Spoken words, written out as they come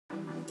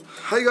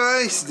Hi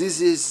guys,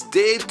 this is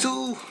day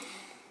 2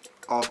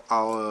 of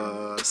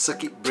our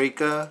circuit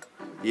breaker.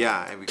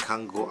 Yeah, and we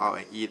can't go out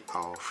and eat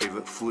our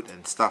favorite food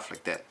and stuff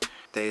like that.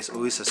 There is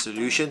always a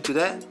solution to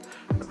that.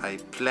 I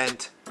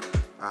planned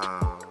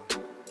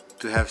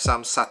to have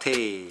some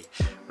satay,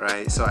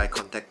 right? So I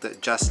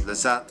contacted Just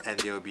Lazzat and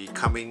they will be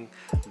coming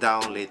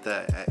down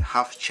later at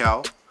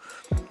 12:30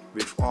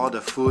 with all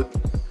the food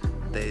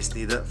that is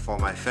needed for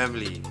my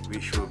family,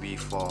 which will be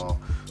for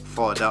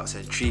 4 adults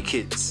and 3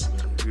 kids.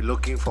 We're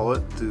looking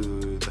forward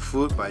to the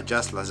food by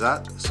Just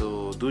Lazzat,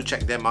 so do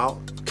check them out.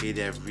 Okay,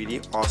 they have really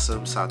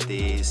awesome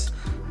satays,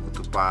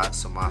 ketupat,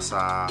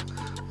 samosa,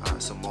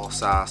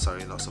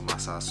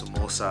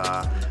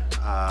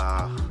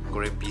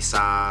 Gorang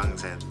Pisang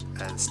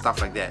and stuff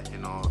like that. You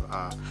know,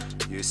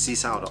 you see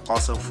some of the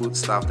awesome food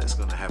stuff that's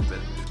gonna happen.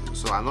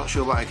 So I'm not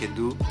sure what I can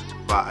do,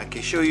 but I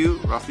can show you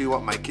roughly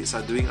what my kids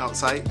are doing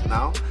outside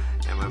now,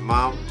 and my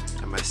mom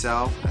and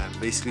myself, and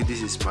basically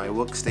this is my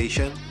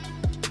workstation.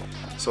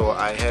 So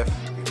I have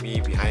with me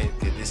behind,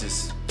 okay, this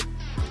is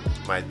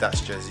my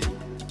Dutch jersey.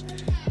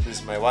 This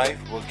is my wife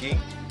working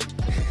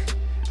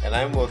and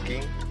I'm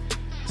working.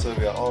 So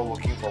we are all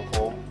working from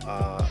home,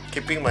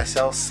 keeping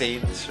myself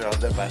sane,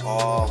 surrounded by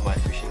all my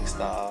fishing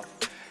stuff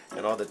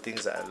and all the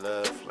things that I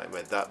love, like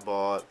my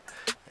dartboard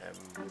and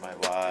my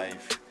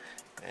wife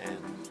and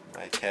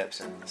my caps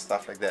and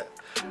stuff like that,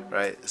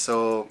 right?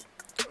 So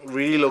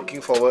really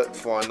looking forward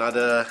for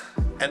another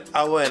an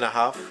hour and a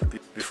half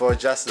before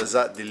Just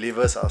Lazzat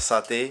delivers our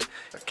satay,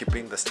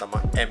 keeping the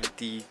stomach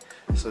empty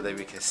so that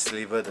we can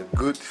savor the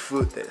good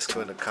food that's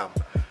going to come,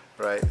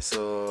 right?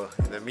 So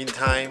in the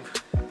meantime,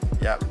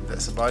 yeah,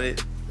 that's about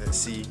it. Let's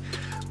see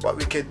what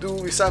we can do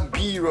with some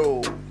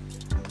B-roll.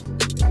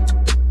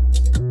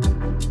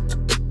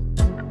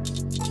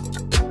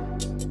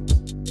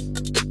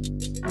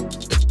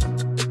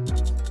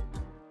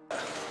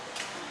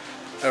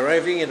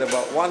 Arriving in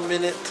about 1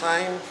 minute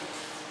time,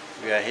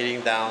 we are heading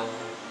down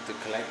to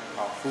collect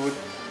our food.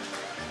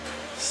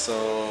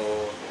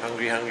 So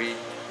hungry.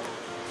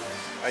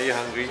 Are you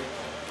hungry?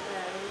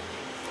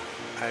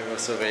 I'm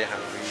also very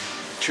hungry.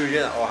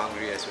 Children are all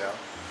hungry as well.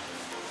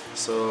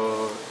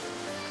 So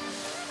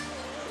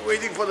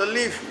waiting for the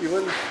lift.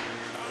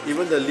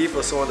 Even the lift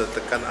also want to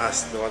tekan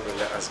us, don't want to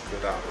let us go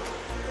down.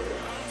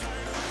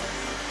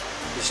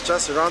 It's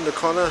just around the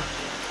corner.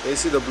 You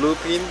see the blue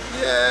pin?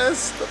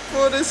 Yes, the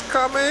food is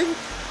coming.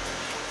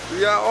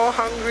 We are all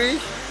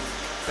hungry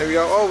and we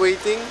are all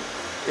waiting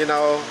in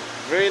our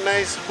very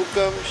nice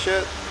Hookem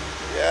shirt.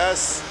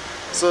 Yes.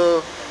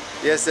 So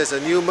yes, there's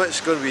a new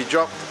merch going to be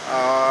dropped.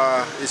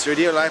 It's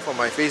already live on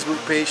my Facebook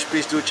page.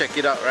 Please do check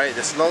it out, right?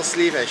 There's long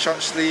sleeve and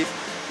short sleeve.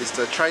 It's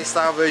the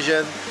tri-star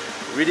version.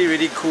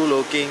 Really cool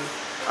looking.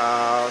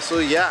 So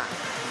yeah,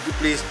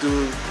 please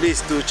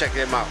do check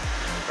them out.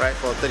 Right,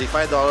 for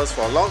 $35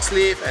 for a long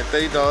sleeve and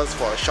 $30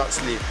 for a short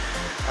sleeve.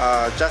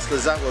 Just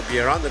Lazzat will be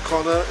around the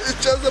corner. It's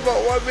just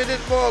about 1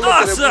 minute more. Look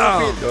Awesome. at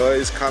the blue pin. Oh,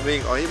 it's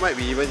coming, or he might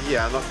be even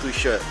here. I'm not too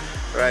sure.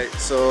 Right,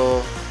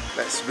 so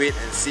let's wait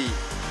and see.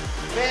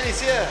 Man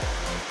is here.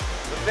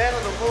 The man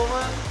of the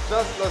moment,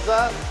 Just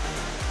Lazzat.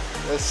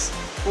 Let's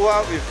pull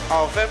out with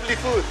our family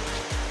food.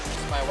 This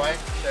is my wife,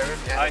 Sharon.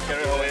 Hi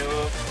Sharon, how are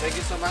you? Thank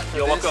you so much for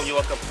You're this.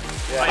 welcome.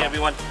 Yeah. Hi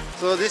everyone.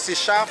 So this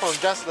is Shah from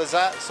Just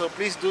Lazzat, so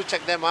please do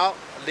check them out.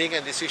 Link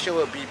and description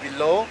will be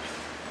below.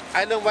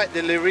 Island-wide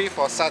delivery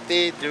for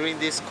satay during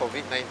this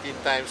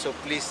COVID-19 time, so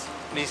please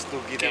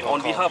do give them a call.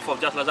 On behalf of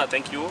Just Lazzat,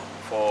 thank you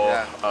for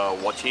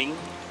watching.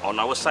 On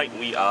our side,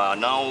 we are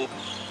now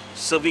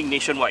serving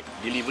nationwide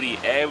delivery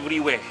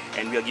everywhere,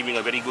 and we are giving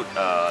a very good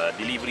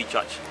delivery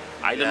charge.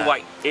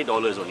 Island-wide, $8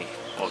 only,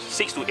 or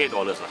 $6 to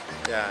 $8 lah.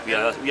 Yeah.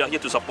 We are here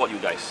to support you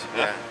guys.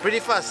 Yeah. Pretty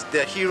fast.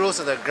 They're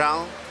heroes on the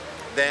ground.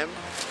 Them.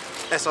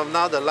 As of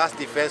now, the last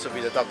defense will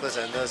be the doctors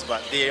and nurses,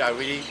 but they are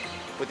really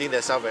putting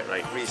themselves at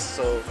risk.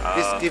 So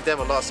please give them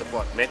a lot of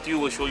support. Mathew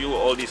will show you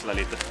all this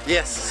later.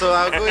 Yes. So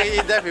I'll go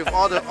in depth with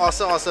all the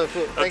awesome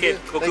food. Thank you.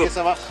 Cool. Thank you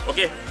so much.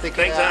 Okay. Take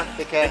Thanks. care.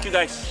 Take care. Thank you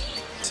guys.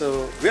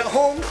 So we're at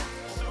home.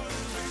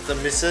 The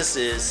missus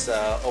is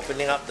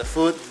opening up the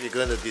food. We're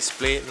going to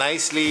display it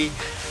nicely.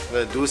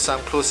 We're going to do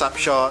some close-up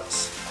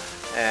shots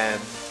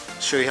and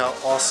show you how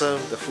awesome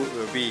the food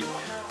will be.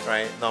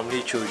 Right?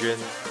 Normally children,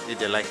 if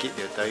they like it,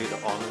 they'll tell you the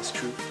honest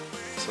truth.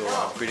 So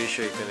I'm pretty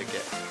sure you're going to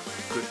get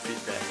good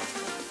feedback.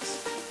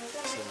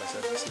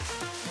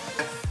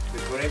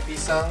 With Gorang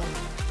Pisang,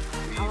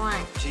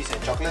 with cheese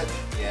and chocolate.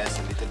 Yes,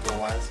 the little good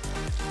ones.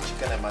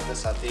 Chicken and mutton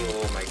satay.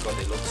 Oh my god,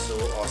 they look so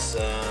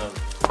awesome.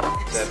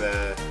 They have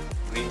a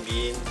green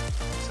bean,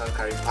 some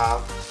curry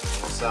puff,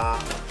 samosa,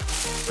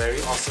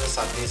 very awesome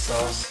satay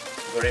sauce,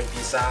 Gorang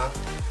Pisang,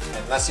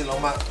 and nasi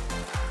lemak.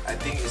 I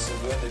think it's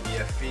going to be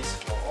a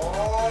feast for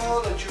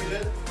all the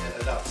children and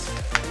adults.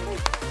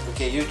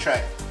 Okay, you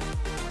try.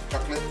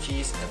 Chocolate,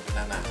 cheese, and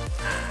banana.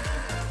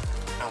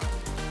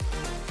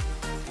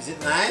 Is it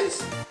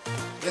nice?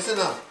 Yes or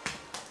no?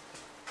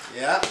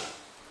 Yeah.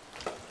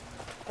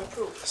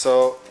 Approved.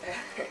 So,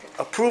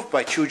 approved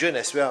by children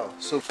as well.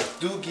 So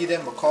do give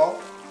them a call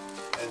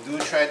and do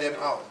try them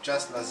out.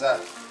 Just Lazzat.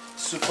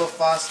 super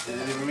fast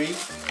delivery.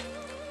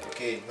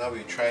 Okay, now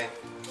we try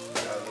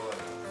the other one.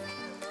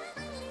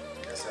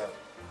 Yes,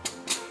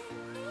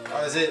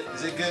 how is it?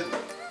 Is it good?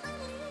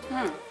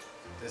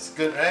 It's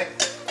good, right?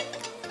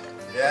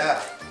 Yeah.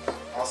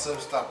 Awesome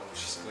stuff. I'm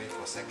just going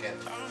for a second.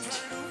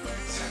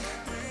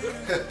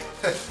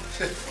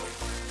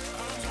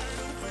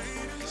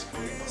 Just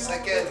going for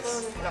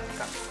seconds.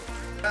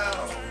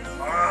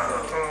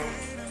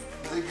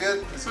 Is it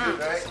good? It's good,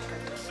 right?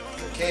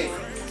 Okay.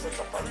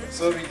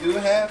 So we do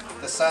have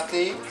the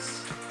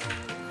satays,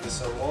 the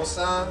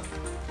samosa,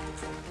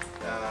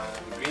 the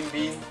green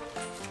bean,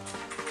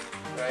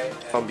 right?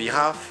 On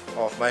behalf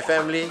of my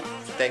family,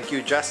 thank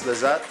you Just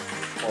Lazzat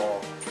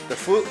for the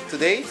food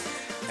today,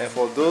 and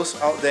for those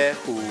out there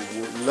who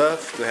would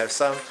love to have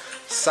some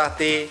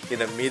satay in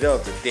the middle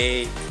of the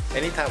day,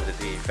 any time of the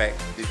day. In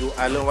fact, they do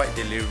island-wide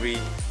delivery.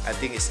 I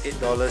think it's $8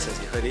 as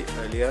you heard it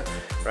earlier,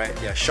 right?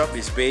 Their shop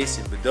is based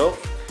in Bedok,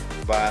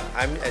 but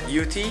I'm at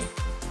UT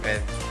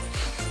and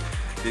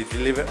they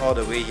delivered all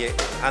the way here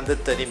in under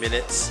 30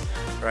 minutes,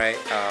 right?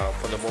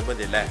 From the moment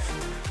they left.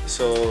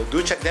 So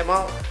do check them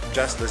out.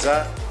 Just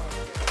Lazzat.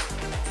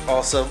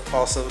 Awesome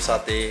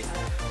satay.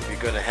 We're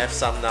gonna have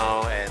some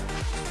now and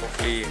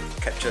hopefully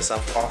capture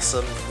some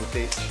awesome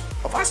footage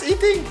of us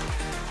eating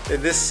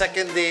in this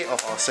second day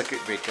of our circuit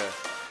breaker.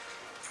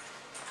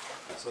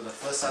 So the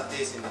first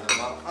satay is into the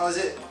mouth. How is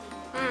it?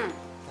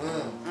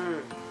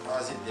 How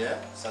is it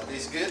there? Satay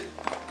is good?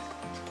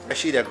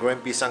 Actually, their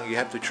Gorang Pisang you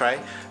have to try.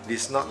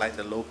 This is not like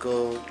the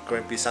local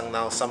Gorang Pisang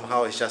now.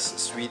 Somehow it's just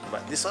sweet,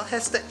 but this one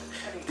has that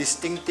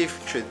distinctive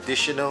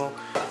traditional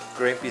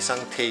Gorang Pisang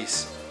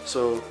taste.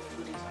 So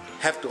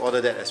have to order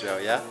that as well,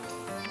 yeah?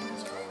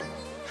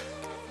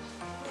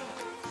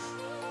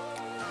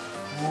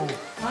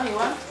 What you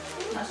want?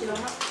 Nasi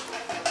lemak?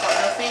 Got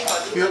the fish,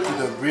 got the Filled to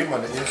the brim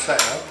on the inside,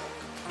 huh?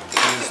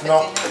 It's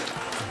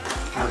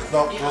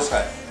not those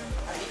like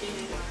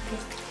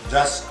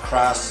just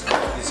crust.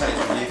 Inside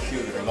is really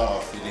filled with a lot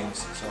of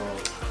fillings. So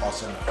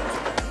awesome.